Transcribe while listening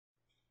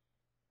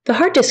The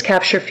hard disk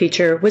capture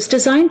feature was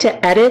designed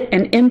to edit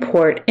and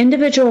import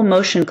individual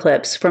motion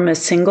clips from a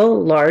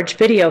single large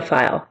video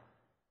file.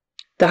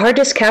 The hard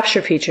disk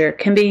capture feature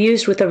can be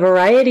used with a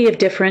variety of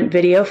different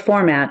video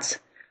formats,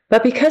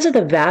 but because of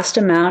the vast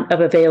amount of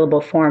available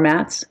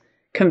formats,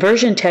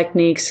 conversion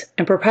techniques,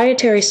 and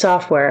proprietary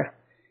software,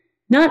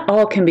 not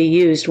all can be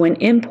used when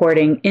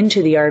importing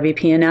into the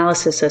RVP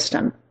Analysis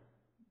System.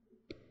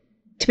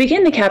 To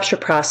begin the capture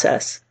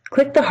process,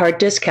 click the Hard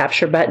Disk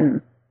Capture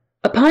button.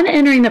 Upon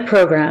entering the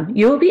program,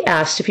 you will be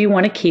asked if you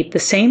want to keep the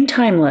same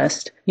time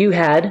list you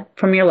had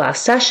from your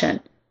last session.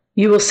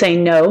 You will say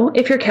no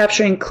if you're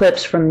capturing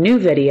clips from new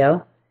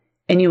video,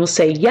 and you will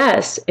say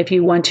yes if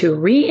you want to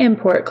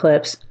re-import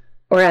clips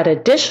or add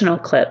additional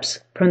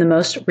clips from the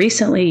most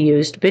recently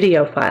used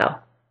video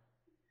file.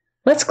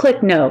 Let's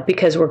click no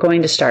because we're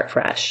going to start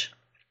fresh.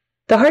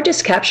 The hard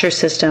disk capture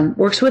system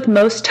works with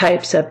most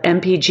types of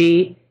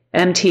MPG,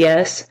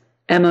 MTS,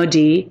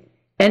 MOD,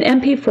 and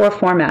MP4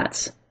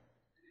 formats.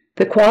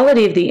 The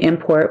quality of the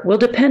import will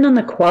depend on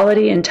the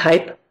quality and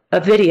type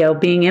of video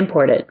being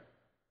imported.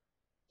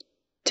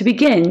 To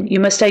begin, you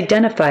must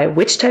identify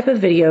which type of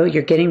video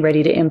you're getting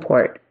ready to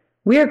import.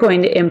 We are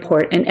going to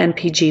import an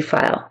MPG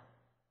file.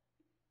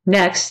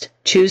 Next,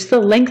 choose the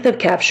length of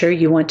capture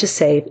you want to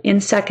save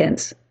in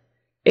seconds.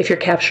 If you're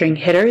capturing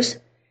hitters,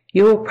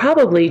 you will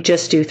probably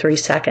just do 3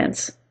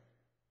 seconds.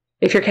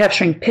 If you're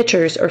capturing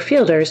pitchers or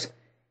fielders,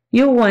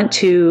 you'll want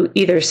to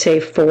either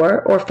save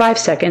 4 or 5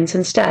 seconds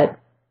instead.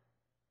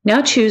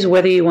 Now choose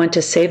whether you want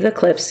to save the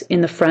clips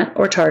in the front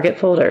or target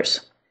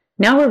folders.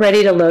 Now we're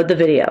ready to load the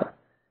video.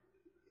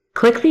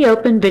 Click the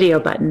Open Video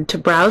button to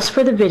browse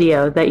for the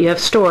video that you have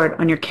stored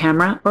on your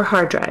camera or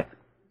hard drive.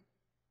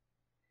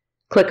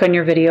 Click on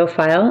your video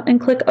file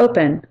and click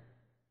Open.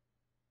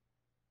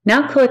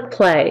 Now click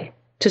Play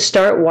to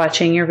start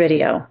watching your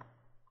video.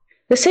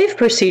 The save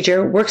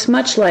procedure works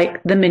much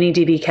like the mini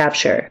DV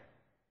capture.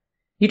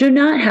 You do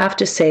not have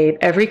to save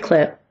every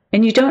clip,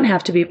 and you don't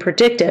have to be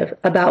predictive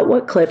about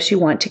what clips you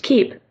want to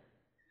keep.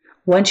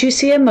 Once you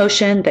see a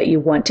motion that you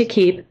want to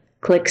keep,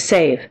 click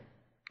Save.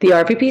 The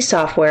RVP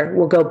software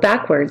will go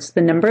backwards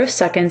the number of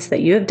seconds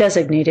that you have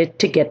designated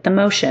to get the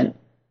motion.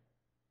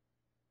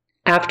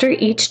 After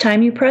each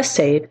time you press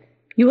Save,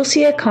 you will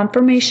see a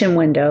confirmation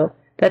window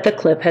that the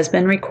clip has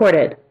been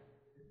recorded.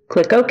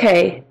 Click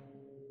OK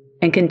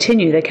and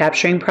continue the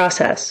capturing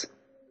process.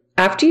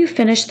 After you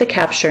finish the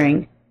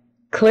capturing,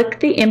 click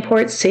the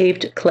Import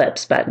Saved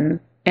Clips button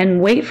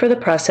and wait for the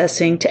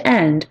processing to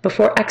end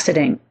before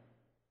exiting.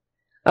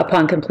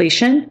 Upon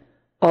completion,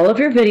 all of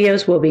your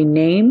videos will be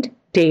named,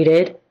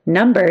 dated,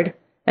 numbered,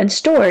 and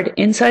stored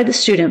inside the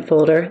student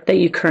folder that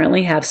you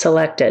currently have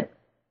selected.